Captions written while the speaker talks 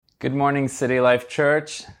Good morning, City Life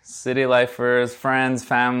Church, City Lifers, friends,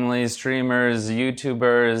 families, streamers,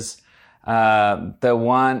 YouTubers.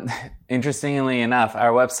 Interestingly enough,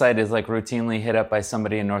 our website is like routinely hit up by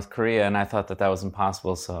somebody in North Korea, and I thought that was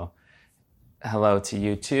impossible, so hello to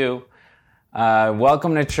you too.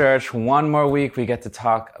 Welcome to church. One more week we get to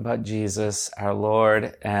talk about Jesus, our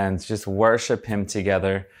Lord, and just worship Him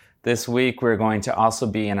together. This week we're going to also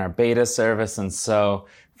be in our beta service, and so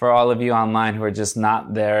for all of you online who are just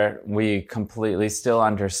not there, we completely still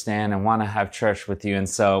understand and want to have church with you. And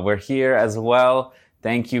so we're here as well.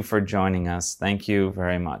 Thank you for joining us. Thank you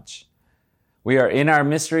very much. We are in our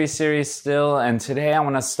mystery series still, and today I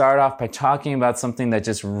want to start off by talking about something that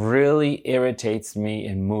just really irritates me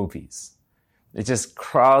in movies. It just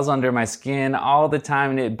crawls under my skin all the time,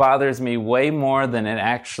 and it bothers me way more than it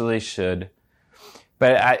actually should.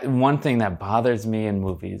 But one thing that bothers me in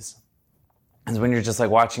movies is when you're just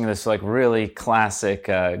like watching this like really classic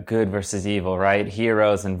good versus evil, right?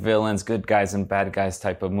 Heroes and villains, good guys and bad guys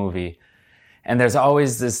type of movie. And there's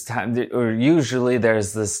always this time, or usually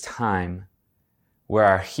there's this time where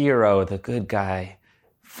our hero, the good guy,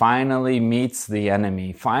 finally meets the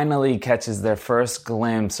enemy, finally catches their first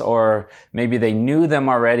glimpse, or maybe they knew them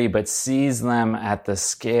already, but sees them at the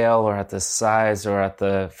scale or at the size or at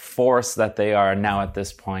the force that they are now at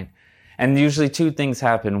this point. And usually two things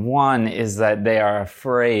happen. One is that they are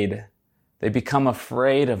afraid. They become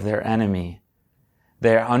afraid of their enemy.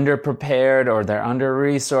 They're underprepared or they're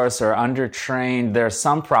under-resourced or under-trained. There's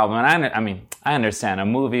some problem. And I understand a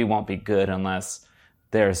movie won't be good unless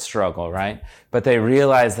there's struggle, right? But they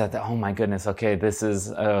realize that, oh my goodness, okay,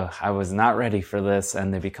 I was not ready for this,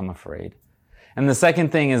 and they become afraid. And the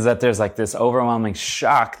second thing is that there's like this overwhelming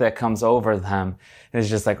shock that comes over them. It's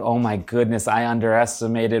just like, oh my goodness, I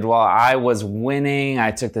underestimated. While I was winning,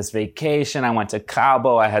 I took this vacation, I went to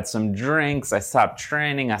Cabo, I had some drinks, I stopped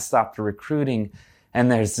training, I stopped recruiting. And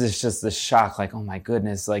there's just this shock, like, oh my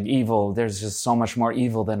goodness, like evil, there's just so much more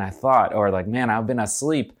evil than I thought. Or like, man, I've been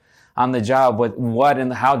asleep on the job. What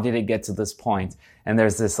and how did it get to this point? And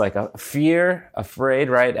there's this like a fear, afraid,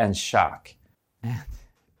 right? And shock. Man.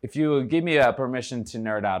 If you would give me permission to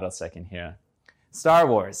nerd out a second here. Star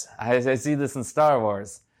Wars. I see this in Star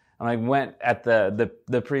Wars. I went at the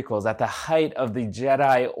prequels, at the height of the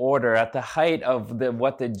Jedi Order, at the height of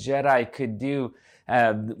what the Jedi could do.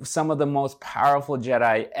 Some of the most powerful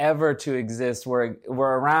Jedi ever to exist were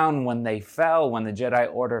around when they fell, when the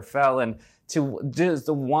Jedi Order fell. And to just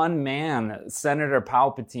the one man, Senator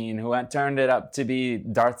Palpatine, who had turned it up to be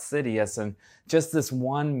Darth Sidious, and just this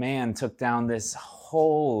one man took down this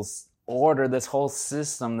whole order, this whole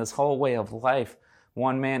system, this whole way of life.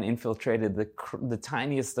 One man infiltrated the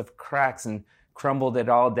tiniest of cracks and crumbled it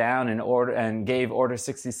all down and gave Order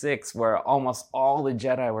 66, where almost all the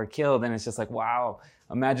Jedi were killed. And it's just like, wow,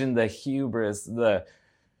 imagine the hubris, the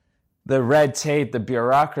red tape, the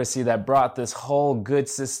bureaucracy that brought this whole good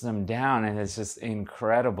system down, and it's just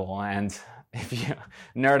incredible. And if you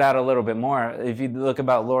nerd out a little bit more, if you look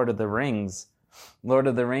about Lord of the Rings,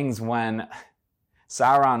 when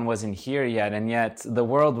Sauron wasn't here yet, and yet the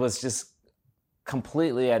world was just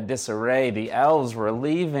completely at disarray. The elves were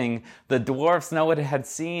leaving. The dwarfs, no one had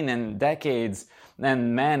seen in decades,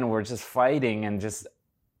 and men were just fighting and just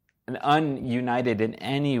ununited in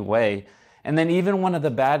any way. And then even one of the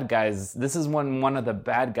bad guys, this is when one of the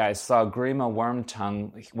bad guys saw Grima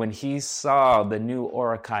Wormtongue, when he saw the new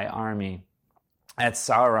Uruk-hai army at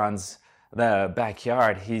Sauron's the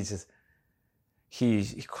backyard,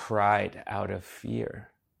 he cried out of fear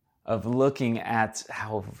of looking at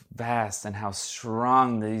how vast and how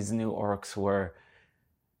strong these new orcs were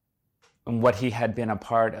and what he had been a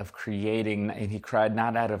part of creating. And he cried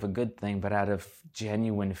not out of a good thing, but out of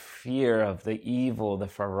genuine fear of the evil, the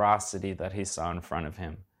ferocity that he saw in front of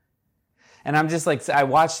him. And I'm just like, I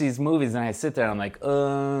watch these movies and I sit there and I'm like,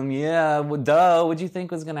 yeah, well, duh, what'd you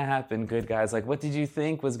think was going to happen, good guys? Like, what did you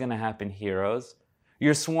think was going to happen, heroes?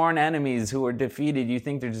 Your sworn enemies who are defeated, you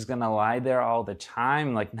think they're just going to lie there all the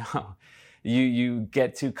time? Like, no, you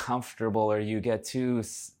get too comfortable, or you get too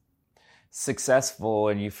successful,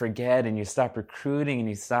 and you forget, and you stop recruiting, and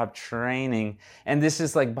you stop training. And this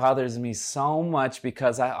just like bothers me so much,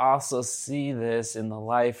 because I also see this in the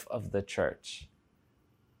life of the church.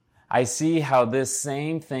 I see how this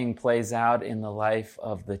same thing plays out in the life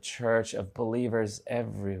of the church, of believers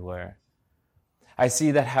everywhere. I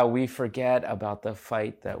see that how we forget about the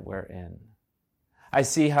fight that we're in. I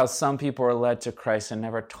see how some people are led to Christ and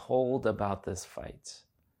never told about this fight.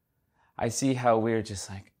 I see how we're just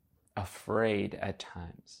like afraid at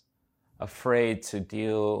times, afraid to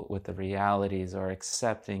deal with the realities, or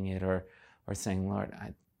accepting it, or saying, Lord,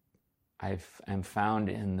 am found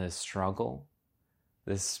in this struggle,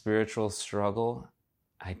 this spiritual struggle.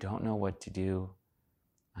 I don't know what to do.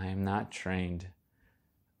 I am not trained.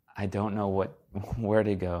 I don't know where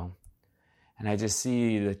to go. And I just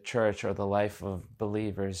see the church or the life of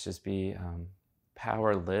believers just be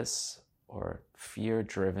powerless or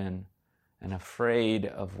fear-driven and afraid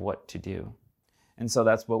of what to do. And so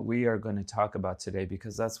that's what we are going to talk about today,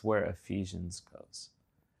 because that's where Ephesians goes.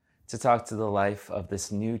 To talk to the life of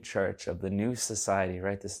this new church, of the new society,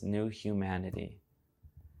 right? This new humanity.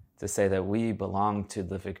 To say that we belong to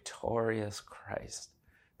the victorious Christ,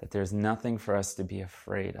 that there's nothing for us to be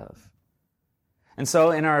afraid of. And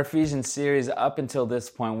so in our Ephesians series, up until this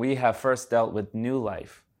point, we have first dealt with new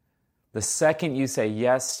life. The second you say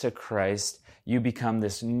yes to Christ, you become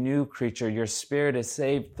this new creature. Your spirit is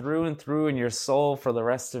saved through and through, and your soul for the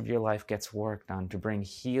rest of your life gets worked on to bring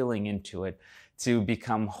healing into it, to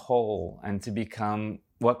become whole and to become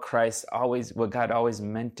what God always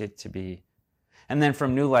meant it to be. And then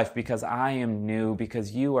from new life, because I am new,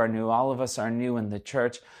 because you are new, all of us are new in the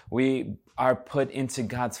church, we are put into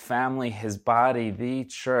God's family, his body, the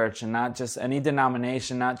church, and not just any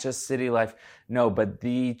denomination, not just city life, no, but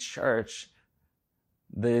the church,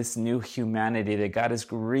 this new humanity, that God is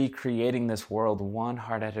recreating this world one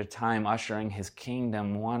heart at a time, ushering his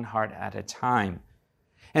kingdom one heart at a time.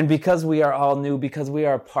 And because we are all new, because we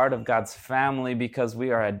are part of God's family, because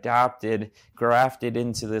we are adopted, grafted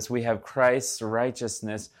into this, we have Christ's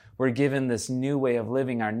righteousness. We're given this new way of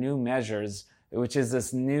living, our new measures, which is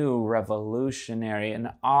this new revolutionary and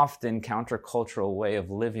often countercultural way of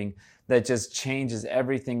living that just changes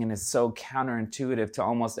everything and is so counterintuitive to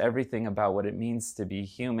almost everything about what it means to be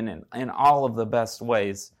human in all of the best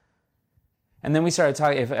ways. And then we started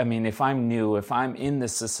talking, if I'm new, if I'm in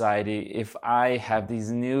this society, if I have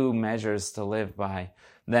these new measures to live by,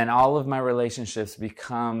 then all of my relationships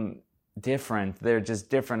become different. They're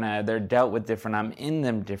just different. They're dealt with different. I'm in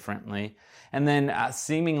them differently. And then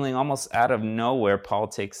seemingly almost out of nowhere, Paul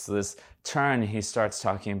takes this turn. He starts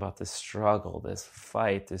talking about this struggle, this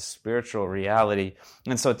fight, this spiritual reality.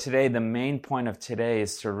 And so today, the main point of today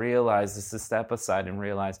is to step aside and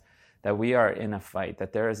realize that we are in a fight,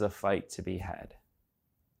 that there is a fight to be had.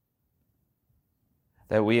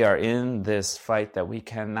 That we are in this fight that we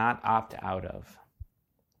cannot opt out of.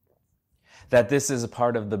 That this is a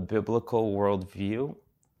part of the biblical worldview,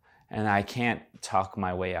 and I can't talk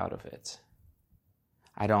my way out of it.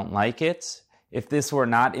 I don't like it. If this were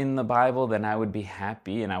not in the Bible, then I would be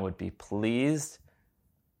happy and I would be pleased.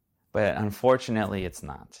 But unfortunately, it's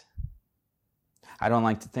not. I don't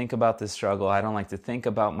like to think about this struggle. I don't like to think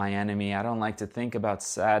about my enemy. I don't like to think about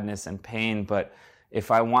sadness and pain. But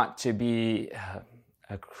if I want to be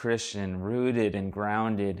a Christian, rooted and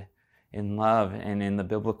grounded in love and in the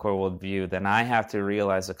biblical worldview, then I have to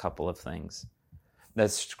realize a couple of things.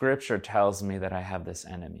 That Scripture tells me that I have this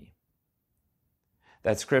enemy.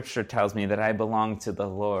 That Scripture tells me that I belong to the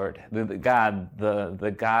Lord, the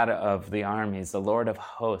God of the armies, the Lord of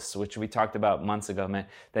hosts, which we talked about months ago, meant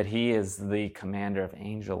that he is the commander of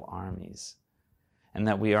angel armies, and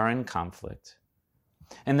that we are in conflict,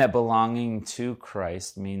 and that belonging to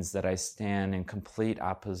Christ means that I stand in complete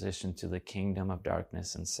opposition to the kingdom of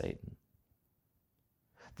darkness and Satan.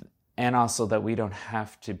 And also that we don't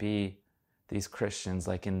have to be these Christians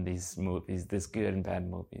like in these movies, these good and bad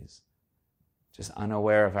movies. Just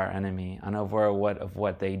unaware of our enemy, unaware of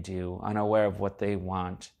what they do, unaware of what they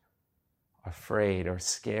want, afraid or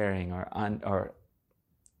scaring or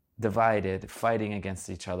divided, fighting against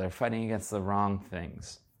each other, fighting against the wrong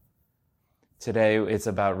things. Today, it's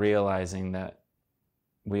about realizing that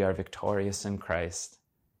we are victorious in Christ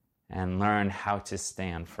and learn how to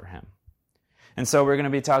stand for him. And so we're going to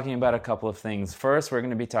be talking about a couple of things. First, we're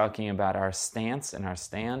going to be talking about our stance and our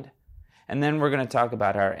stand. And then we're going to talk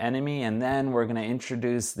about our enemy, and then we're going to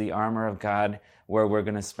introduce the armor of God, where we're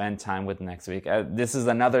going to spend time with next week. This is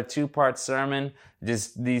another two-part sermon.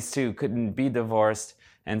 Just these two couldn't be divorced.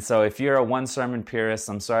 And so if you're a one-sermon purist,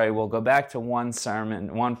 I'm sorry, we'll go back to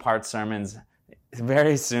one-part sermons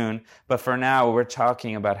very soon. But for now, we're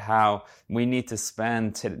talking about how we need to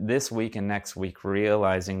spend this week and next week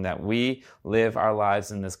realizing that we live our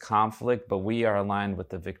lives in this conflict, but we are aligned with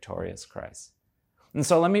the victorious Christ. And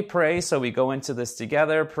so let me pray so we go into this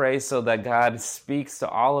together. Pray so that God speaks to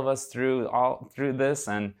all of us through this,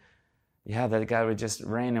 and that God would just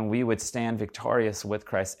reign and we would stand victorious with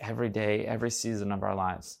Christ every day, every season of our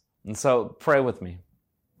lives. And so pray with me.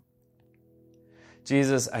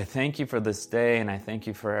 Jesus, I thank you for this day, and I thank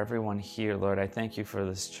you for everyone here, Lord. I thank you for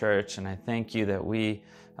this church, and I thank you that we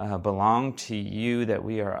belong to you, that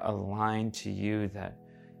we are aligned to you, that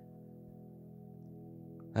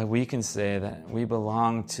that we can say that we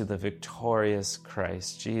belong to the victorious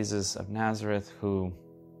Christ, Jesus of Nazareth, who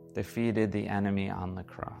defeated the enemy on the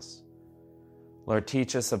cross. Lord,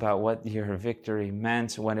 teach us about what your victory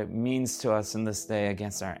meant, what it means to us in this day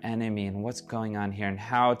against our enemy, and what's going on here, and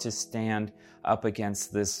how to stand up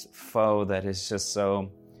against this foe that is just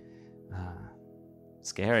so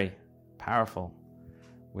scary, powerful.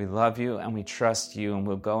 We love you and we trust you, and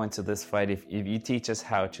we'll go into this fight if you teach us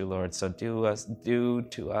how to, Lord. So do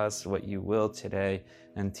to us what you will today,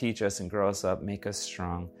 and teach us and grow us up, make us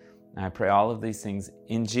strong. And I pray all of these things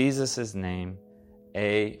in Jesus' name.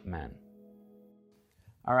 Amen.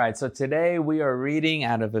 All right, so today we are reading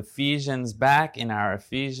out of Ephesians, back in our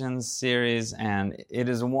Ephesians series, and it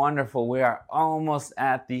is wonderful. We are almost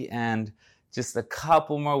at the end. Just a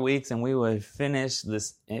couple more weeks and we will finish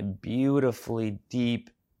this beautifully deep,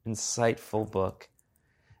 insightful book.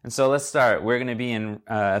 And so let's start. We're going to be in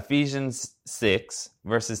Ephesians 6,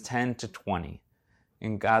 verses 10 to 20.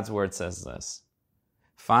 And God's word says this: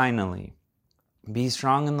 "Finally, be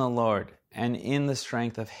strong in the Lord and in the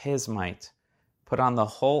strength of his might. Put on the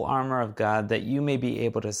whole armor of God, that you may be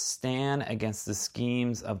able to stand against the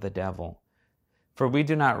schemes of the devil. For we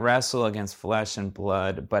do not wrestle against flesh and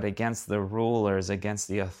blood, but against the rulers, against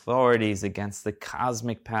the authorities, against the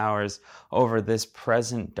cosmic powers over this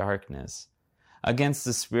present darkness, against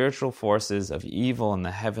the spiritual forces of evil in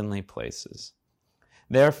the heavenly places.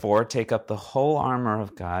 Therefore, take up the whole armor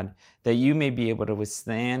of God, that you may be able to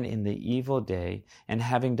withstand in the evil day, and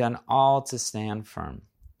having done all, to stand firm.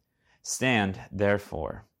 Stand,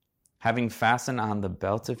 therefore, having fastened on the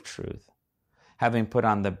belt of truth, having put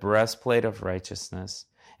on the breastplate of righteousness,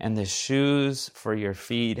 and the shoes for your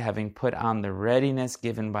feet, having put on the readiness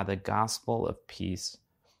given by the gospel of peace.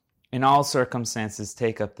 In all circumstances,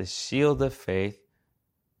 take up the shield of faith,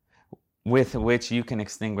 with which you can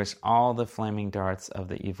extinguish all the flaming darts of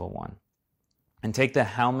the evil one. And take the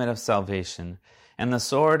helmet of salvation and the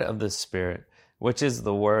sword of the Spirit, which is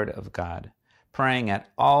the word of God, praying at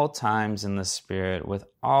all times in the Spirit with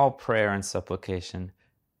all prayer and supplication.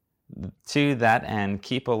 To that end,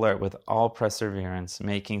 keep alert with all perseverance,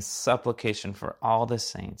 making supplication for all the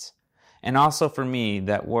saints, and also for me,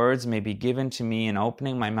 that words may be given to me in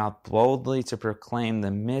opening my mouth boldly to proclaim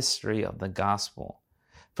the mystery of the gospel,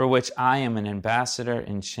 for which I am an ambassador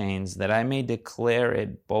in chains, that I may declare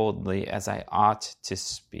it boldly as I ought to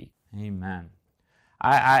speak." Amen.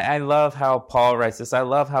 I love how Paul writes this. I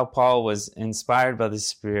love how Paul was inspired by the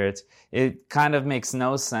Spirit. It kind of makes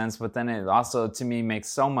no sense, but then it also, to me, makes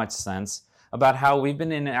so much sense about how we've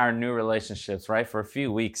been in our new relationships, right, for a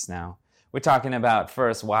few weeks now. We're talking about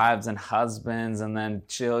first wives and husbands, and then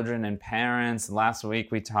children and parents. Last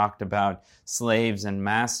week we talked about slaves and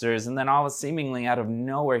masters, and then seemingly out of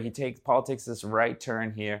nowhere, Paul takes this right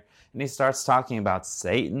turn here, and he starts talking about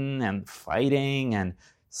Satan and fighting and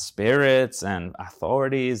spirits and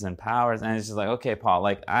authorities and powers. And it's just like, okay, Paul,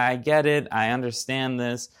 I get it. I understand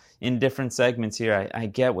this in different segments here. I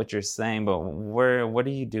get what you're saying, but what are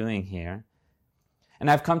you doing here? And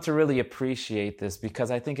I've come to really appreciate this, because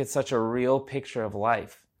I think it's such a real picture of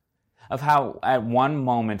life, of how at one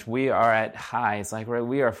moment we are at highs,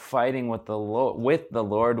 we are fighting with the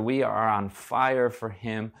Lord. We are on fire for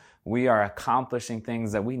him. We are accomplishing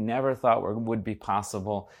things that we never thought would be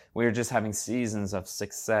possible. We are just having seasons of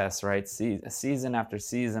success, right? Season after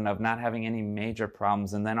season of not having any major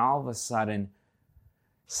problems. And then all of a sudden,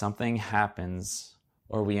 something happens,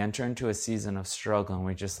 or we enter into a season of struggle, and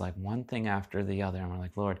we're just like one thing after the other. And we're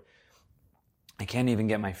like, Lord, I can't even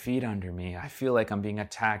get my feet under me. I feel like I'm being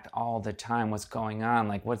attacked all the time. What's going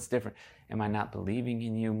on? What's different? Am I not believing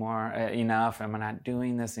in you enough? Am I not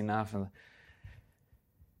doing this enough?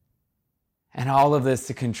 And all of this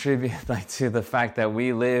to contribute to the fact that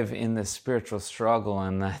we live in this spiritual struggle,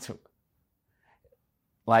 and that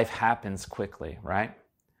life happens quickly, right?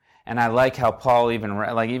 And I like how Paul even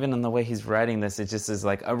in the way he's writing this, it just is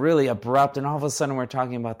a really abrupt, and all of a sudden we're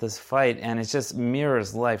talking about this fight, and it just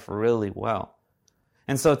mirrors life really well.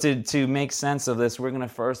 And so to make sense of this, we're going to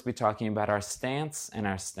first be talking about our stance and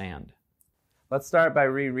our stand. Let's start by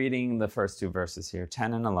rereading the first two verses here,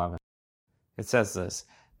 10 and 11. It says this: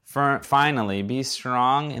 "Finally, be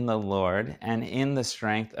strong in the Lord and in the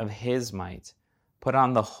strength of his might. Put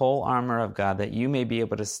on the whole armor of God, that you may be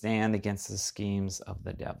able to stand against the schemes of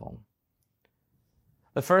the devil."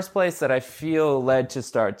 The first place that I feel led to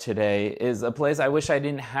start today is a place I wish I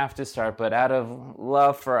didn't have to start, but out of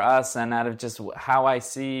love for us and out of just how I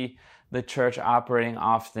see the church operating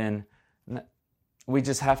often, we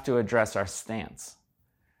just have to address our stance,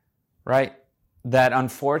 right? that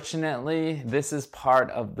unfortunately, this is part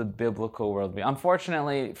of the biblical worldview.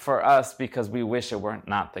 Unfortunately for us, because we wish it were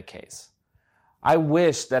not the case. I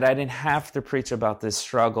wish that I didn't have to preach about this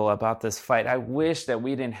struggle, about this fight. I wish that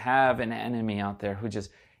we didn't have an enemy out there who just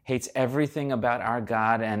hates everything about our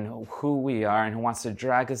God and who we are and who wants to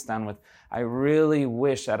drag us down with. I really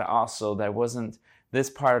wish that also there wasn't this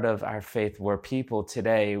part of our faith where people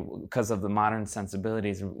today, because of the modern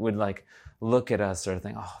sensibilities, would like look at us or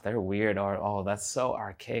think, oh, they're weird, or oh, that's so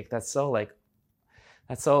archaic. That's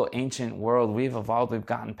so ancient world. We've evolved. We've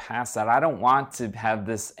gotten past that. I don't want to have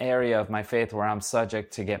this area of my faith where I'm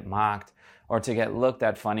subject to get mocked or to get looked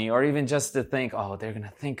at funny, or even just to think, oh, they're going to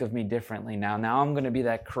think of me differently now. Now I'm going to be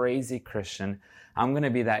that crazy Christian. I'm going to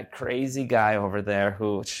be that crazy guy over there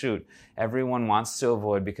who, everyone wants to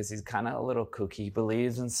avoid because he's kind of a little kooky. He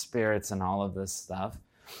believes in spirits and all of this stuff.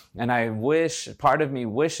 And I wish, part of me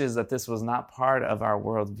wishes that this was not part of our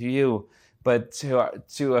worldview, but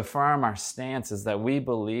to affirm our stance is that we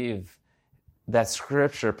believe that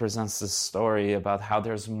Scripture presents this story about how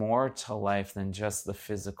there's more to life than just the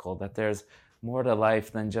physical, that there's more to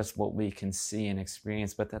life than just what we can see and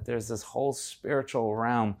experience, but that there's this whole spiritual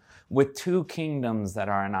realm with two kingdoms that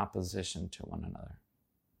are in opposition to one another.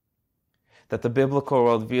 That the biblical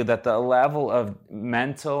worldview, that the level of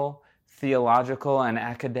mental, theological, and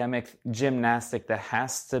academic gymnastic that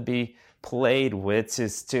has to be played with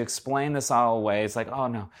to explain this all away. It's like, oh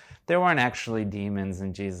no, there weren't actually demons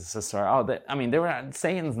in Jesus' story.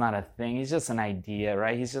 Satan's not a thing. He's just an idea,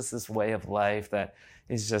 right? He's just this way of life that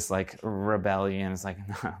is just like rebellion. It's like,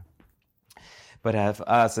 no. But of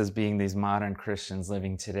us as being these modern Christians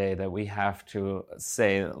living today, that we have to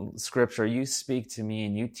say, Scripture, you speak to me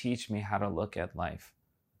and you teach me how to look at life.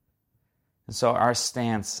 And so our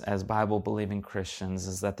stance as Bible-believing Christians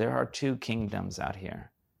is that there are two kingdoms out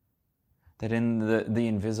here. That in the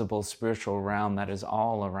invisible spiritual realm that is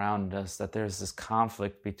all around us, that there's this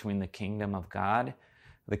conflict between the kingdom of God,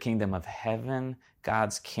 the kingdom of heaven,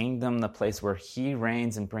 God's kingdom, the place where He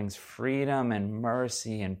reigns and brings freedom and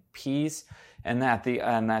mercy and peace, and at the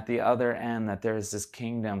other end, that there is this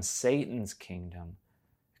kingdom, Satan's kingdom,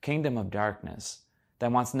 kingdom of darkness,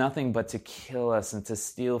 that wants nothing but to kill us and to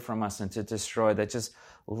steal from us and to destroy, that just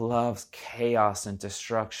loves chaos and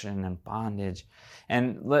destruction and bondage.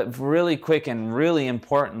 And really quick and really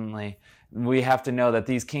importantly, we have to know that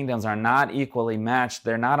these kingdoms are not equally matched.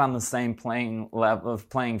 They're not on the same playing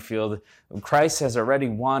field. Christ has already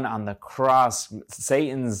won on the cross.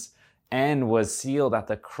 Satan's end was sealed at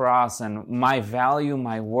the cross, and my value,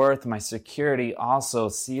 my worth, my security also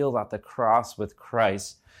sealed at the cross with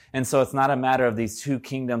Christ. And so it's not a matter of these two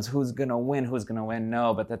kingdoms, who's going to win,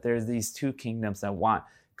 no, but that there's these two kingdoms that want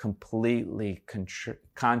completely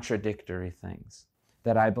contradictory things.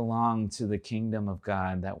 That I belong to the kingdom of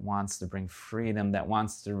God that wants to bring freedom, that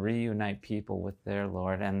wants to reunite people with their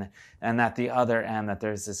Lord. And at the other end, that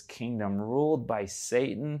there's this kingdom ruled by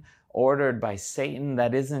Satan, ordered by Satan,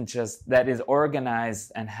 that is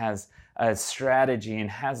organized and has a strategy and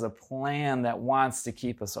has a plan that wants to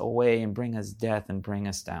keep us away and bring us death and bring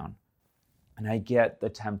us down. And I get the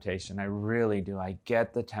temptation, I really do. I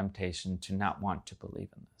get the temptation to not want to believe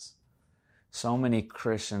in this. So many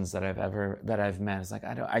Christians that I've met, it's like,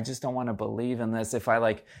 I just don't want to believe in this. If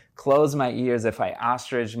I close my ears, if I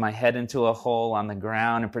ostrich my head into a hole on the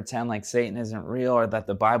ground and pretend like Satan isn't real, or that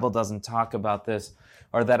the Bible doesn't talk about this,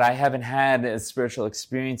 or that I haven't had spiritual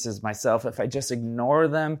experiences myself, if I just ignore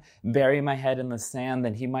them, bury my head in the sand,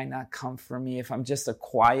 then He might not come for me. If I'm just a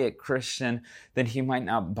quiet Christian, then He might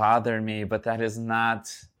not bother me. But that is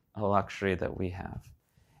not a luxury that we have.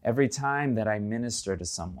 Every time that I minister to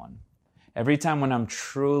someone, every time when I'm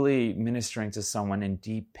truly ministering to someone in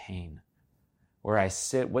deep pain, where I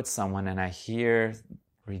sit with someone and I hear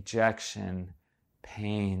rejection,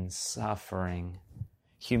 pain, suffering,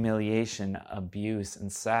 humiliation, abuse,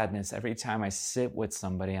 and sadness, every time I sit with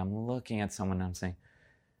somebody, I'm looking at someone and I'm saying,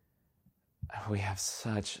 we have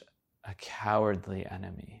such a cowardly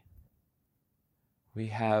enemy. We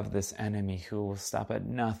have this enemy who will stop at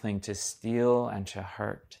nothing to steal and to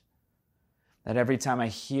hurt. That every time I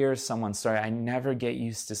hear someone's story, I never get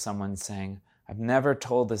used to someone saying, I've never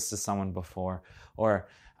told this to someone before, or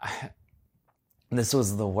this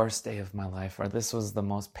was the worst day of my life, or this was the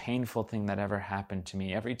most painful thing that ever happened to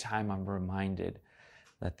me. Every time I'm reminded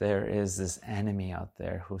that there is this enemy out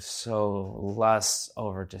there who so lusts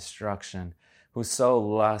over destruction, who so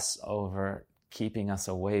lusts over keeping us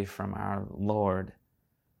away from our Lord.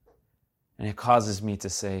 And it causes me to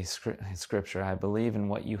say, Scripture, I believe in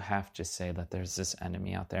what you have to say, that there's this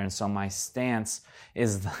enemy out there. And so my stance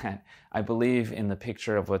is that I believe in the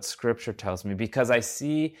picture of what Scripture tells me, because I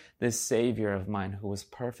see this Savior of mine who was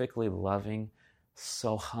perfectly loving,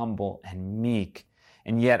 so humble and meek.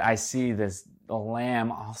 And yet I see the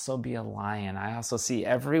lamb also be a lion. I also see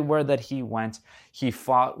everywhere that he went, he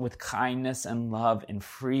fought with kindness and love and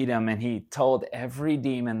freedom. And he told every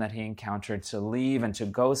demon that he encountered to leave and to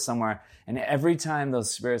go somewhere. And every time those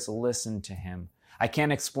spirits listened to him, I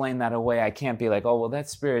can't explain that away. I can't be like, oh, well, that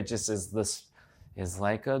spirit just is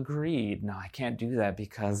like a greed. No, I can't do that,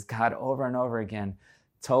 because God over and over again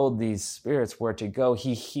told these spirits where to go.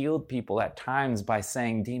 He healed people at times by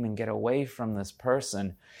saying, demon, get away from this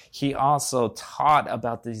person. He also taught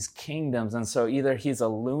about these kingdoms. And so either he's a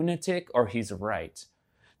lunatic or he's right.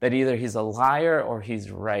 That either he's a liar or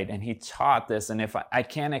he's right. And he taught this. And if I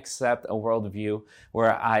can't accept a worldview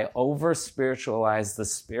where I over-spiritualize the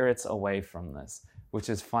spirits away from this, which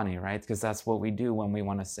is funny, right? Because that's what we do when we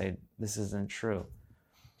want to say this isn't true.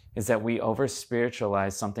 Is that we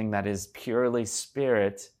over-spiritualize something that is purely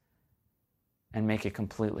spirit and make it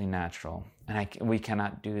completely natural. And we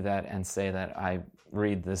cannot do that and say that I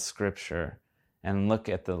read this scripture and look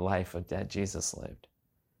at the life that Jesus lived.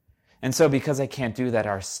 And so because I can't do that,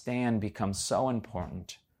 our stand becomes so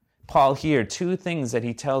important. Paul here, two things that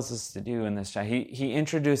he tells us to do in this chapter. He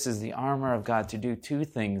introduces the armor of God to do two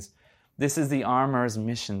things. This is the armor's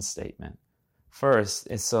mission statement. First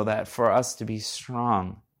is so that for us to be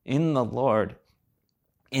strong in the Lord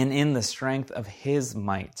and in the strength of his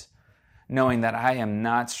might, knowing that I am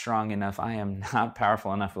not strong enough, I am not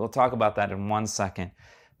powerful enough. We'll talk about that in 1 second,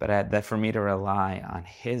 but that for me to rely on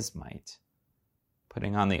his might.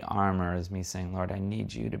 Putting on the armor is me saying, Lord, I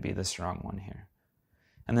need you to be the strong one here.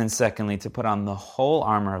 And then secondly, to put on the whole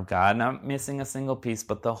armor of God, not missing a single piece,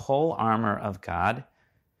 but the whole armor of God,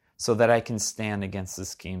 so that I can stand against the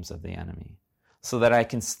schemes of the enemy. So that I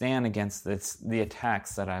can stand against the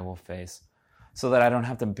attacks that I will face. So that I don't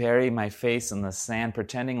have to bury my face in the sand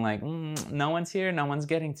pretending like, no one's here, no one's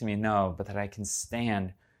getting to me. No, but that I can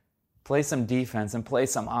stand, play some defense and play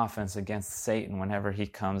some offense against Satan whenever he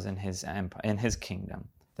comes in his kingdom.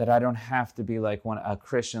 That I don't have to be like a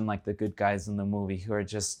Christian like the good guys in the movie who are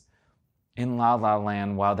just in la la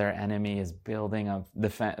land while their enemy is building up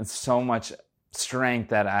so much strength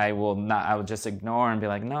that I will just ignore and be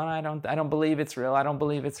like, no, I don't believe it's real. I don't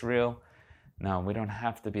believe it's real. No, we don't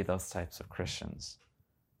have to be those types of Christians.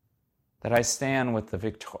 That I stand with the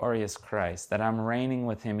victorious Christ, that I'm reigning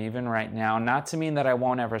with him even right now, not to mean that I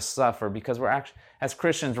won't ever suffer, because as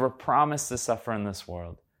Christians, we're promised to suffer in this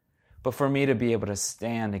world. But for me to be able to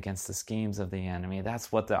stand against the schemes of the enemy, that's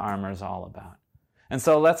what the armor is all about. And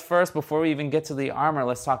so let's first, before we even get to the armor,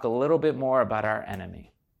 let's talk a little bit more about our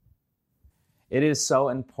enemy. It is so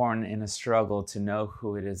important in a struggle to know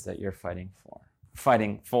who it is that you're fighting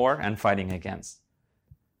for and fighting against.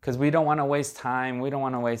 Because we don't want to waste time, we don't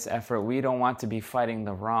want to waste effort, we don't want to be fighting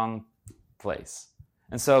the wrong place.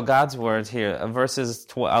 And so God's words here, verses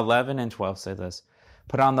 11 and 12 say this,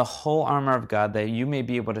 put on the whole armor of God that you may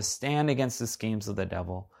be able to stand against the schemes of the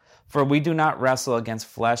devil. For we do not wrestle against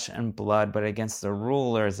flesh and blood, but against the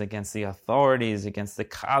rulers, against the authorities, against the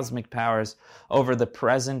cosmic powers over the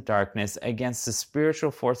present darkness, against the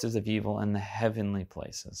spiritual forces of evil in the heavenly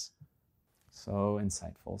places. So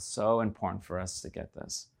insightful, so important for us to get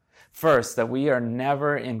this. First, that we are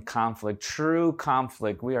never in conflict, true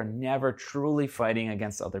conflict. We are never truly fighting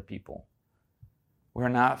against other people. We're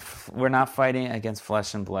not fighting against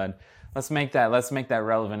flesh and blood. Let's make that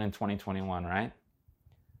relevant in 2021, right?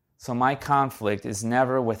 So my conflict is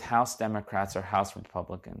never with House Democrats or House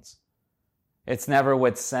Republicans. It's never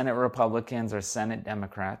with Senate Republicans or Senate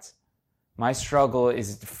Democrats. My struggle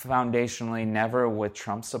is foundationally never with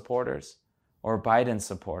Trump supporters or Biden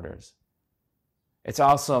supporters. It's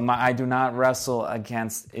also, I do not wrestle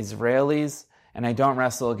against Israelis, and I don't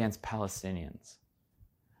wrestle against Palestinians.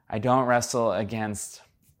 I don't wrestle against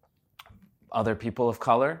other people of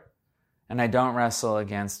color, and I don't wrestle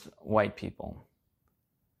against white people.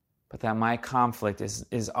 But that my conflict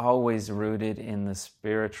is always rooted in the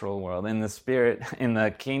spiritual world, in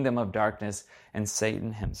the kingdom of darkness and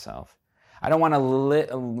Satan himself. I don't want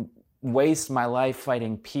to waste my life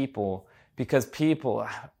fighting people, because people,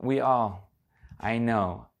 I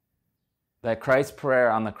know that Christ's prayer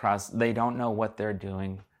on the cross, they don't know what they're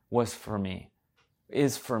doing, is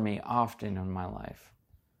for me often in my life.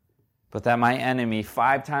 But that my enemy,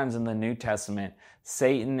 5 times in the New Testament,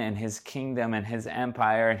 Satan and his kingdom and his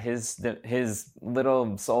empire and his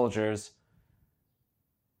little soldiers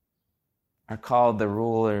are called the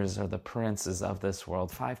rulers or the princes of this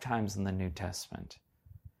world 5 times in the New Testament.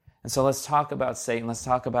 And so let's talk about Satan. Let's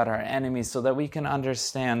talk about our enemies so that we can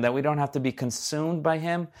understand that we don't have to be consumed by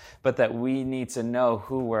him, but that we need to know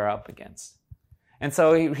who we're up against. And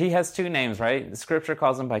so he has 2 names, right? The scripture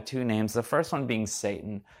calls him by 2 names. The first one being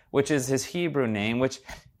Satan, which is his Hebrew name, which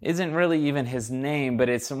isn't really even his name, but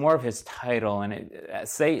it's more of his title. And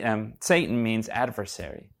Satan means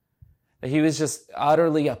adversary. That he was just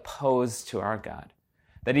utterly opposed to our God.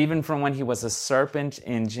 That even from when he was a serpent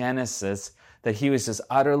in Genesis, that he was just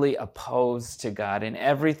utterly opposed to God. And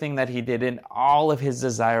everything that he did, and all of his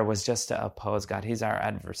desire was just to oppose God. He's our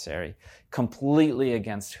adversary, completely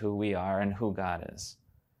against who we are and who God is.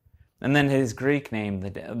 And then his Greek name, the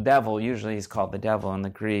devil, usually he's called the devil in the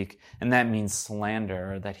Greek, and that means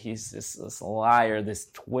slander, or that he's this liar, this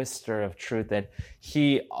twister of truth, that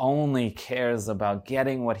he only cares about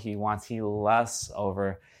getting what he wants. He lusts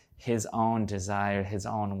over his own desire, his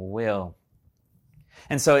own will.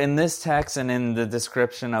 And so in this text and in the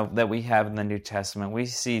description that we have in the New Testament, we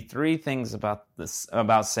see 3 things about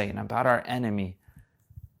Satan, about our enemy,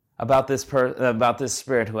 about this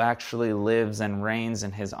spirit who actually lives and reigns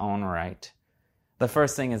in his own right. The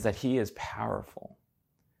first thing is that he is powerful.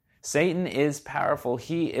 Satan is powerful.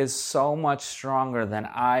 He is so much stronger than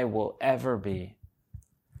I will ever be.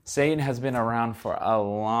 Satan has been around for a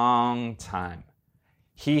long time.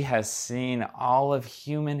 He has seen all of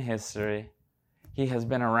human history. He has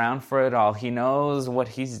been around for it all. He knows what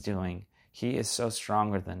he's doing. He is so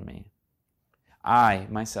stronger than me. I,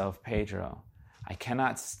 myself, Pedro, I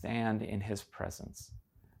cannot stand in his presence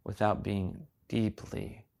without being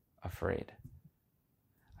deeply afraid.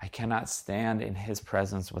 I cannot stand in his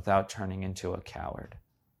presence without turning into a coward.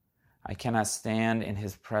 I cannot stand in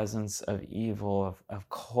his presence of evil, of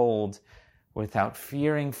cold, without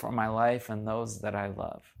fearing for my life and those that I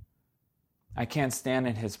love. I can't stand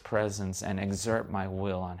in his presence and exert my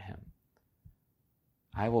will on him.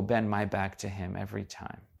 I will bend my back to him every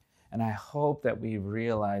time. And I hope that we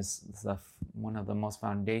realize one of the most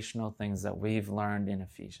foundational things that we've learned in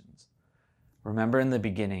Ephesians. Remember in the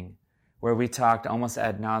beginning where we talked almost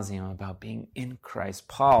ad nauseum about being in Christ.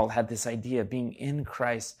 Paul had this idea of being in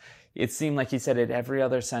Christ. It seemed like he said it every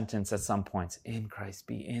other sentence at some points. In Christ,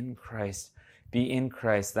 be in Christ. Be in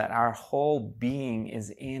Christ, that our whole being is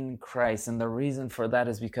in Christ. And the reason for that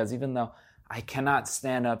is because even though I cannot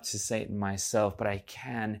stand up to Satan myself, but I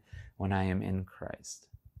can when I am in Christ.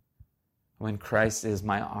 When Christ is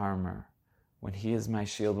my armor, when he is my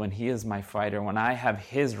shield, when he is my fighter, when I have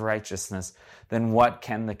his righteousness, then what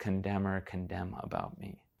can the condemner condemn about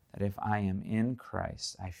me? That if I am in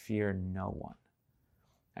Christ, I fear no one.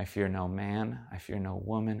 I fear no man, I fear no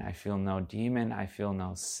woman, I feel no demon, I feel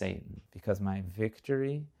no Satan, because my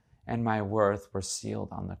victory and my worth were sealed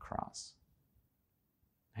on the cross.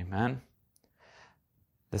 Amen?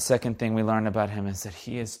 The second thing we learn about him is that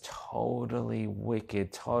he is totally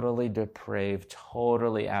wicked, totally depraved,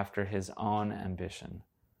 totally after his own ambition.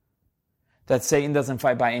 That Satan doesn't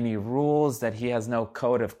fight by any rules, that he has no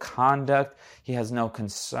code of conduct, he has no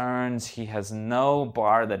concerns, he has no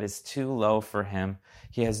bar that is too low for him,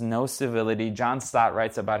 he has no civility. John Stott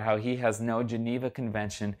writes about how he has no Geneva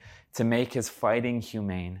Convention to make his fighting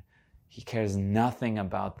humane. He cares nothing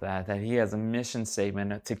about that he has a mission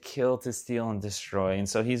statement to kill, to steal, and destroy. And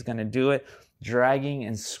so he's going to do it dragging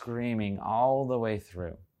and screaming all the way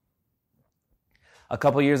through. A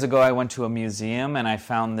couple years ago, I went to a museum and I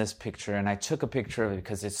found this picture, and I took a picture of it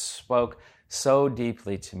because it spoke so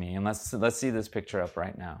deeply to me. And let's see this picture up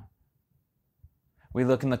right now. We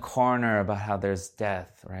look in the corner about how there's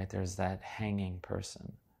death, right? There's that hanging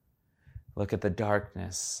person. Look at the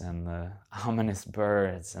darkness and the ominous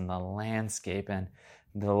birds and the landscape and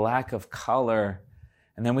the lack of color.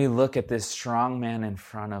 And then we look at this strong man in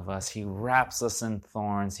front of us. He wraps us in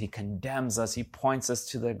thorns. He condemns us. He points us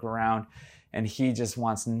to the ground. And he just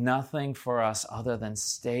wants nothing for us other than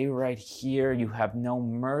stay right here. You have no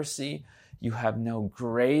mercy. You have no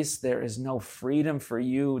grace. There is no freedom for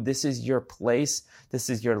you. This is your place. This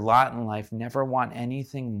is your lot in life. Never want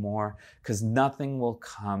anything more because nothing will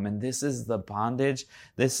come. And this is the bondage.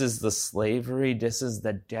 This is the slavery. This is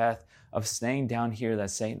the death of staying down here that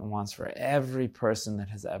Satan wants for every person that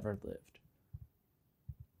has ever lived.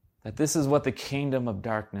 That this is what the kingdom of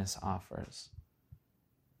darkness offers.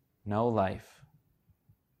 No life,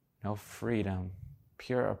 no freedom,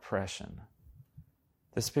 pure oppression.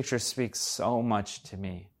 This picture speaks so much to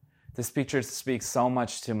me. This picture speaks so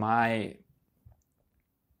much to my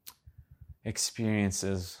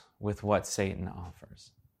experiences with what Satan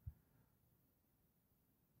offers.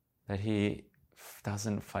 That he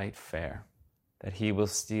doesn't fight fair. that he will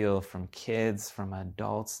steal from kids, from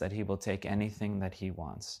adults, that he will take anything that he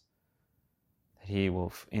wants, that he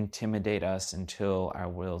will intimidate us until our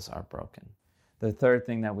wills are broken. The third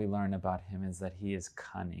thing that we learn about him is that he is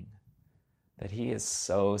cunning, that he is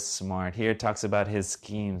so smart. Here it talks about his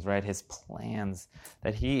schemes, right? His plans,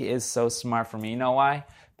 that he is so smart for me. You know why?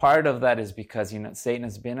 Part of that is because, Satan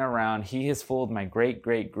has been around. He has fooled my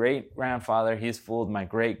great-great-great-grandfather. He's fooled my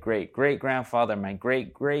great-great-great-grandfather, my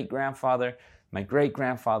great-great-grandfather, my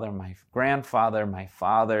great-grandfather, my grandfather, my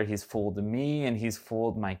father. He's fooled me and he's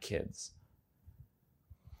fooled my kids.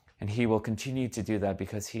 And he will continue to do that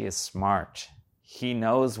because he is smart. He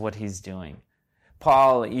knows what he's doing.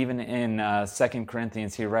 Paul, even in 2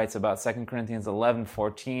 Corinthians, he writes about 2 Corinthians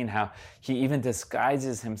 11:14, how he even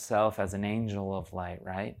disguises himself as an angel of light,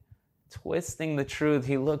 right? Twisting the truth.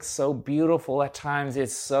 He looks so beautiful at times.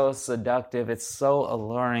 It's so seductive. It's so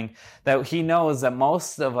alluring that he knows that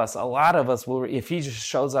most of us, a lot of us, will, if he just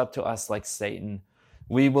shows up to us like Satan,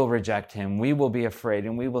 we will reject him. We will be afraid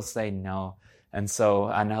and we will say no. And so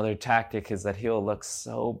another tactic is that he'll look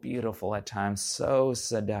so beautiful at times, so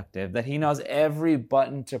seductive, that he knows every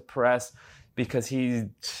button to press because he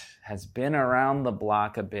has been around the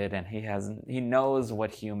block a bit and he knows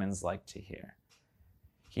what humans like to hear.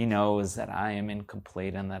 He knows that I am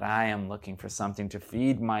incomplete and that I am looking for something to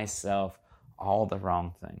feed myself all the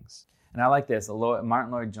wrong things. And I like this.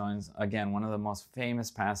 Martin Lloyd-Jones, again, one of the most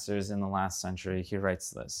famous pastors in the last century, he writes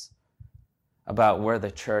this about where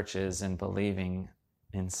the church is in believing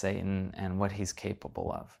in Satan and what he's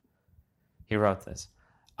capable of. He wrote this: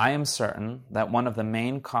 I am certain that one of the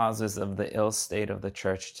main causes of the ill state of the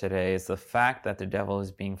church today is the fact that the devil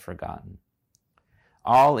is being forgotten.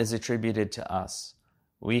 All is attributed to us.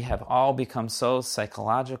 We have all become so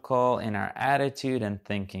psychological in our attitude and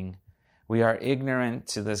thinking. We are ignorant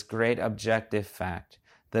to this great objective fact: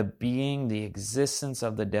 the being, the existence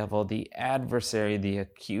of the devil, the adversary, the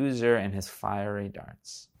accuser, and his fiery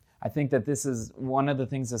darts. I think that this is one of the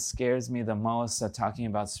things that scares me the most at talking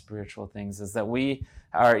about spiritual things, is that we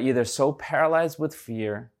are either so paralyzed with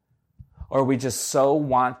fear, or we just so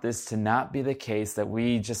want this to not be the case that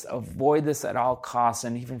we just avoid this at all costs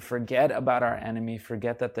and even forget about our enemy,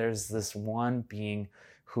 forget that there's this one being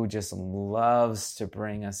who just loves to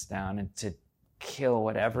bring us down and to kill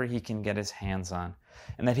whatever he can get his hands on.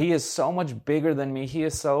 And that he is so much bigger than me. He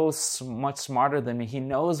is so much smarter than me. He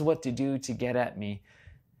knows what to do to get at me.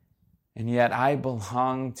 And yet I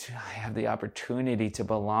have the opportunity to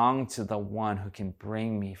belong to the one who can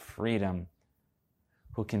bring me freedom,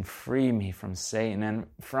 who can free me from Satan and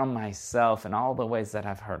from myself and all the ways that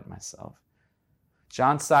I've hurt myself.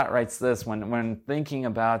 John Stott writes this when thinking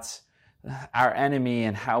about our enemy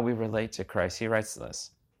and how we relate to Christ. He writes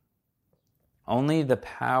this: only the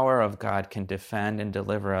power of God can defend and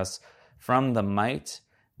deliver us from the might,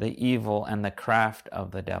 the evil, and the craft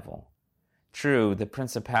of the devil. True, the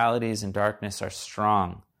principalities in darkness are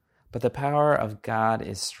strong, but the power of God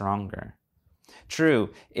is stronger.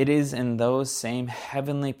 True, it is in those same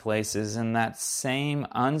heavenly places, in that same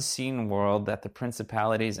unseen world, that the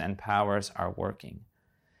principalities and powers are working.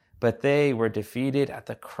 But they were defeated at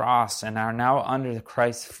the cross and are now under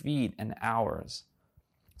Christ's feet and ours.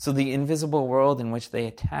 So the invisible world in which they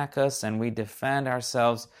attack us and we defend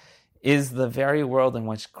ourselves is the very world in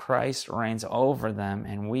which Christ reigns over them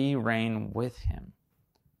and we reign with him.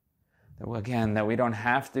 Again, that we don't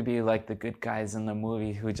have to be like the good guys in the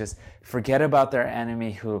movie who just forget about their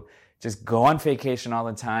enemy, who just go on vacation all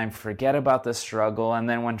the time, forget about the struggle, and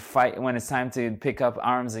then when it's time to pick up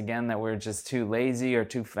arms again, that we're just too lazy or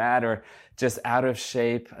too fat or just out of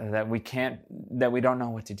shape, that we don't know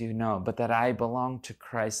what to do. No, but that I belong to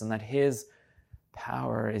Christ and that his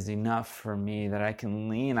power is enough for me, that I can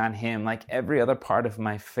lean on him like every other part of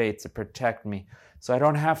my faith to protect me. So I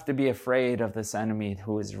don't have to be afraid of this enemy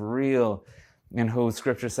who is real and who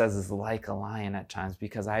Scripture says is like a lion at times,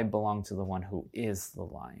 because I belong to the one who is the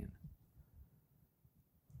lion.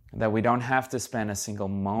 That we don't have to spend a single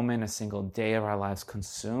moment, a single day of our lives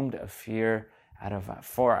consumed of fear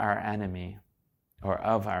for our enemy or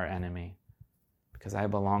of our enemy, because I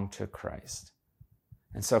belong to Christ.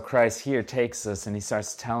 And so Christ here takes us and he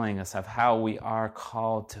starts telling us of how we are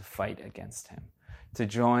called to fight against him, to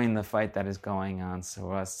join the fight that is going on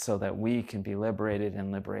so that we can be liberated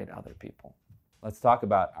and liberate other people. Let's talk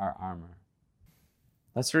about our armor.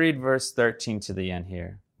 Let's read verse 13 to the end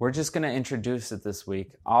here. We're just going to introduce it this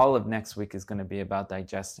week. All of next week is going to be about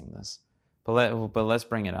digesting this. But let's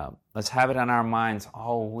bring it up. Let's have it on our minds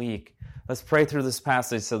all week. Let's pray through this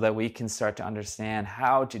passage so that we can start to understand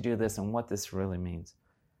how to do this and what this really means.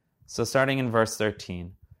 So starting in verse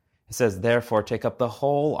 13, it says, "Therefore take up the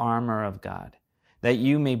whole armor of God, that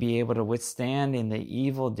you may be able to withstand in the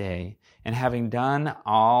evil day, and having done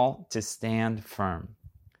all, to stand firm.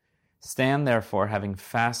 Stand therefore, having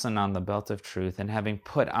fastened on the belt of truth, and having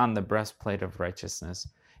put on the breastplate of righteousness,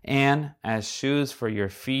 and as shoes for your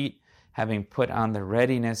feet, having put on the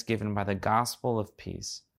readiness given by the gospel of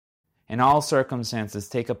peace. In all circumstances,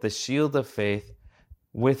 take up the shield of faith,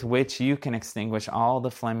 with which you can extinguish all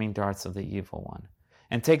the flaming darts of the evil one.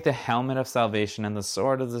 And take the helmet of salvation and the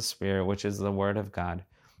sword of the Spirit, which is the word of God,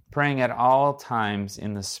 praying at all times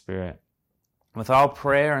in the Spirit, with all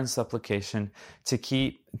prayer and supplication,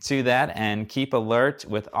 to that end keep alert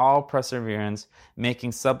with all perseverance,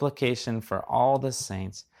 making supplication for all the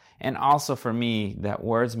saints, and also for me, that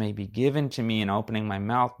words may be given to me in opening my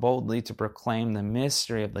mouth boldly to proclaim the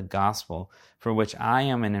mystery of the gospel, for which I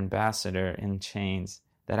am an ambassador in chains,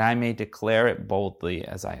 that I may declare it boldly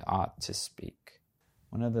as I ought to speak.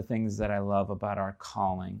 One of the things that I love about our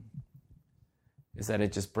calling is that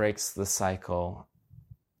it just breaks the cycle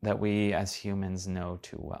that we as humans know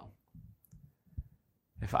too well.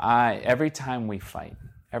 Every time we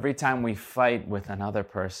fight with another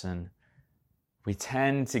person, we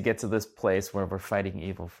tend to get to this place where we're fighting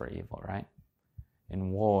evil for evil, right? In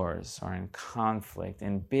wars or in conflict,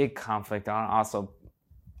 in big conflict, also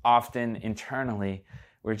often internally,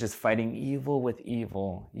 we're just fighting evil with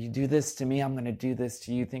evil. You do this to me, I'm going to do this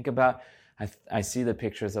to you. Think about, I see the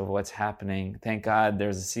pictures of what's happening. Thank God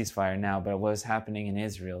there's a ceasefire now, but what was happening in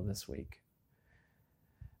Israel this week.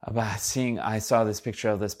 I saw this picture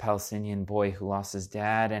of this Palestinian boy who lost his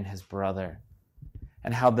dad and his brother.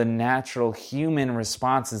 And how the natural human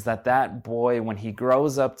response is that boy, when he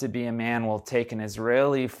grows up to be a man, will take an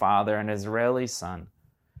Israeli father, an Israeli son.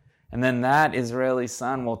 And then that Israeli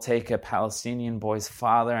son will take a Palestinian boy's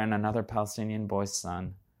father and another Palestinian boy's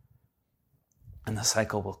son. And the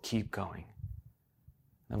cycle will keep going.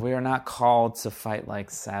 And we are not called to fight like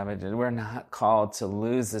savages. We're not called to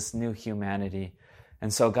lose this new humanity.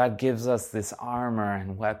 And so God gives us this armor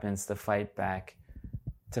and weapons to fight back,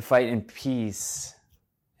 to fight in peace,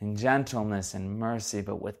 in gentleness and mercy,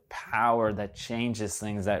 but with power that changes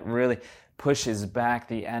things, that really pushes back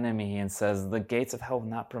the enemy and says, the gates of hell will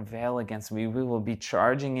not prevail against me. We will be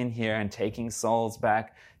charging in here and taking souls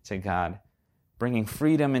back to God, bringing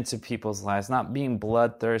freedom into people's lives, not being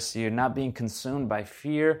bloodthirsty, or not being consumed by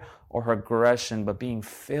fear or aggression, but being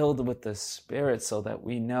filled with the Spirit so that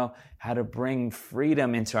we know how to bring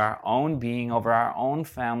freedom into our own being, over our own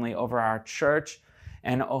family, over our church,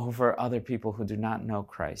 and over other people who do not know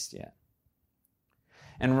Christ yet.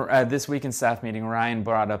 And this week in staff meeting, Ryan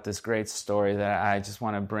brought up this great story that I just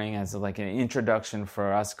want to bring as like an introduction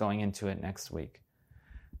for us going into it next week.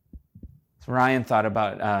 So Ryan thought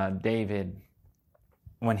about David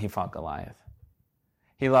when he fought Goliath.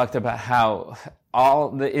 He talked about how all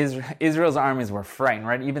the Israel's armies were frightened,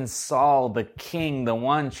 right? Even Saul, the king, the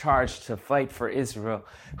one charged to fight for Israel,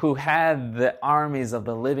 who had the armies of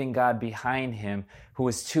the living God behind him, who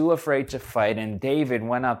was too afraid to fight. And David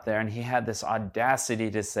went up there and he had this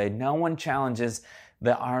audacity to say, no one challenges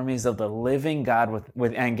the armies of the living God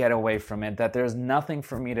with and get away from it, that there's nothing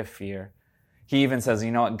for me to fear. He even says,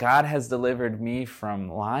 you know what, God has delivered me from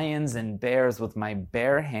lions and bears with my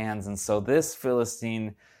bare hands. And so this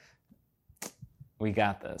Philistine, we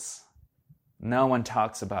got this. No one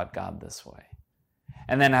talks about God this way.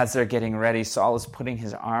 And then as they're getting ready, Saul is putting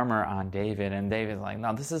his armor on David. And David's like,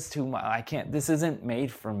 no, this is too much. This isn't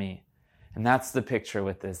made for me. And that's the picture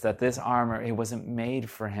with this, that this armor, it wasn't made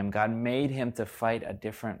for him. God made him to fight a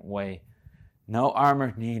different way. No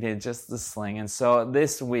armor needed, just the sling. And so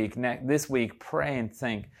this week, pray and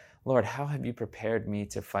think, Lord, how have you prepared me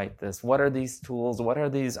to fight this? What are these tools? What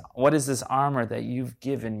is this armor that you've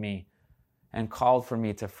given me and called for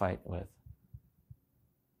me to fight with?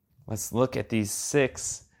 Let's look at these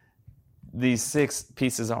six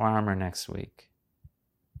pieces of armor next week.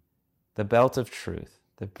 The belt of truth,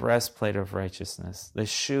 the breastplate of righteousness, the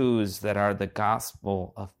shoes that are the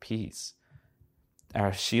gospel of peace,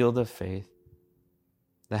 our shield of faith,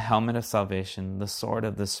 the helmet of salvation, the sword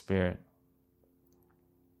of the Spirit,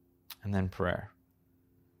 and then prayer.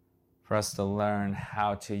 For us to learn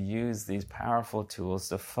how to use these powerful tools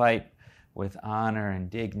to fight with honor and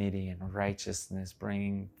dignity and righteousness,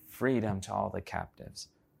 bringing freedom to all the captives.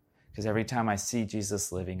 Because every time I see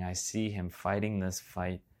Jesus living, I see him fighting this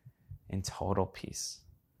fight in total peace.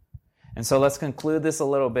 And so let's conclude this a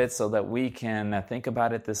little bit so that we can think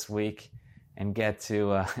about it this week and get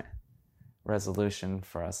to resolution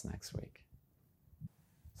for us next week.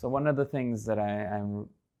 So one of the things that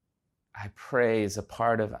I pray is a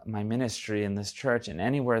part of my ministry in this church and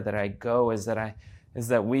anywhere that I go is that I is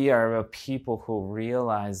that we are a people who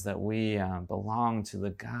realize that we belong to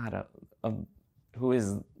the God who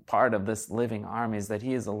is part of this living army, is that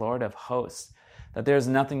he is the Lord of hosts, that there's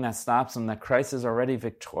nothing that stops him, that Christ is already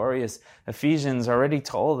victorious. Ephesians already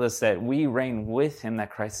told us that we reign with him,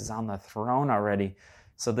 that Christ is on the throne already.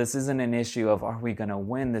 So this isn't an issue of, are we going to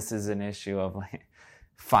win? This is an issue of, like,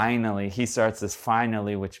 finally. He starts this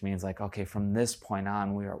finally, which means, like, okay, from this point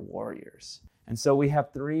on, we are warriors. And so we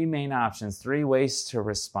have three main options, three ways to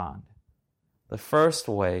respond. The first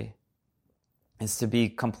way is to be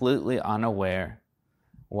completely unaware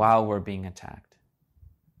while we're being attacked.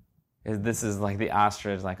 This is like the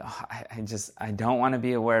ostrich, like, oh, I don't want to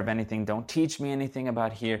be aware of anything. Don't teach me anything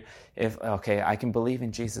about here. Okay, I can believe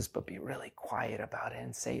in Jesus, but be really quiet about it,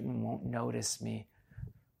 and Satan won't notice me.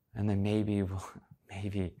 And then maybe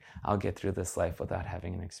I'll get through this life without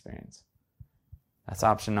having an experience. That's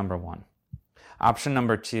option number one. Option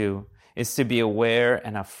number two is to be aware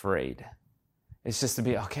and afraid. It's just to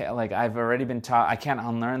be, okay, like, I've already been taught, I can't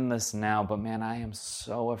unlearn this now, but man, I am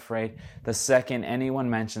so afraid. The second anyone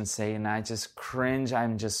mentions Satan, I just cringe.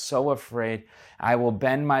 I'm just so afraid. I will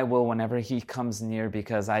bend my will whenever he comes near,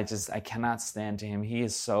 because I cannot stand to him. He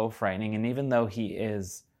is so frightening. And even though he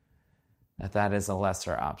is, that is a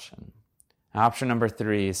lesser option. Option number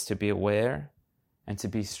three is to be aware and to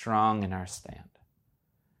be strong in our stand.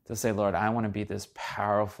 To say, Lord, I want to be this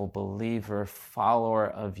powerful believer, follower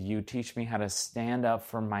of you. Teach me how to stand up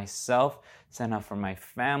for myself, stand up for my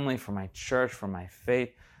family, for my church, for my faith.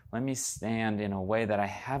 Let me stand in a way that I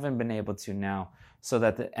haven't been able to now, so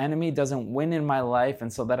that the enemy doesn't win in my life,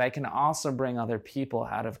 and so that I can also bring other people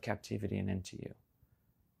out of captivity and into you.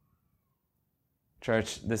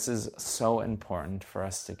 Church, this is so important for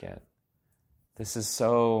us to get. This is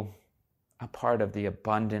so a part of the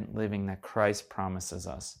abundant living that Christ promises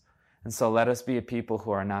us. And so let us be a people who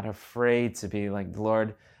are not afraid to be like,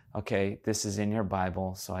 Lord, okay, this is in your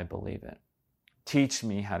Bible, so I believe it. Teach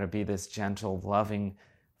me how to be this gentle, loving,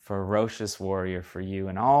 ferocious warrior for you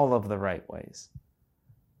in all of the right ways.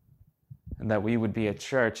 And that we would be a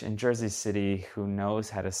church in Jersey City who knows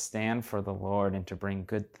how to stand for the Lord and to bring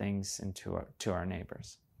good things to our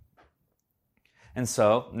neighbors. And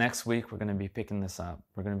so next week, we're going to be picking this up.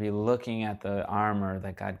 We're going to be looking at the armor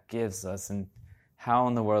that God gives us and how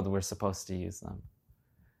in the world we're supposed to use them.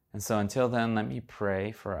 And so until then, let me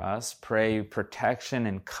pray for us. Pray protection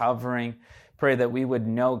and covering. Pray that we would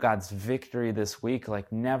know God's victory this week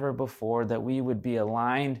like never before, that we would be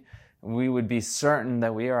aligned. We would be certain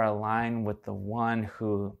that we are aligned with the one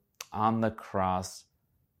who on the cross,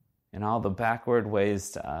 in all the backward ways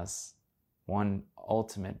to us, won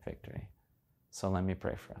ultimate victory. So let me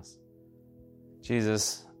pray for us.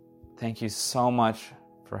 Jesus, thank you so much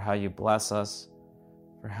for how you bless us,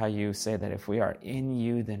 for how you say that if we are in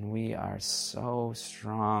you, then we are so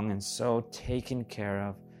strong and so taken care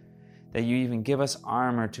of, that you even give us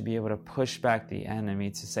armor to be able to push back the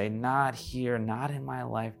enemy, to say, not here, not in my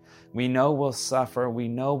life. We know we'll suffer, we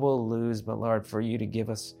know we'll lose, but Lord, for you to give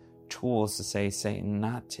us tools to say, Satan,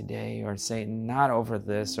 not today, or Satan, not over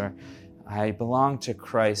this, or I belong to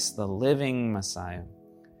Christ, the living Messiah.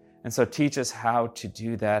 And so teach us how to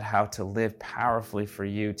do that, how to live powerfully for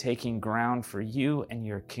you, taking ground for you and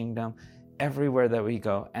your kingdom everywhere that we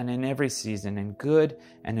go, and in every season, in good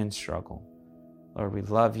and in struggle. Lord, we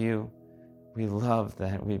love you. We love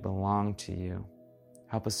that we belong to you.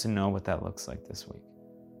 Help us to know what that looks like this week.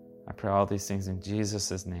 I pray all these things in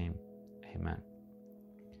Jesus' name. Amen.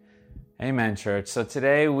 Amen, church. So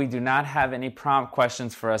today we do not have any prompt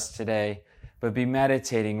questions for us today, but be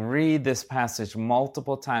meditating. Read this passage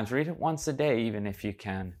multiple times. Read it once a day, even if you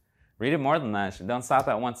can. Read it more than that. Don't stop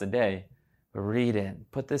at once a day, but read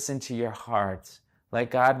it. Put this into your heart.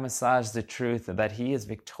 Let God massage the truth that he is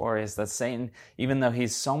victorious, that Satan, even though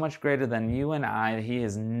he's so much greater than you and I, he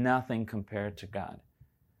is nothing compared to God.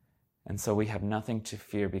 And so we have nothing to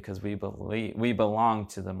fear because we belong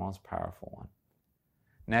to the most powerful one.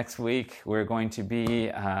 Next week, we're going to be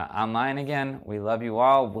online again. We love you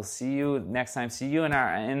all. We'll see you next time. See you in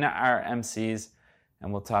our MCs,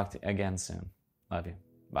 and we'll talk again soon. Love you.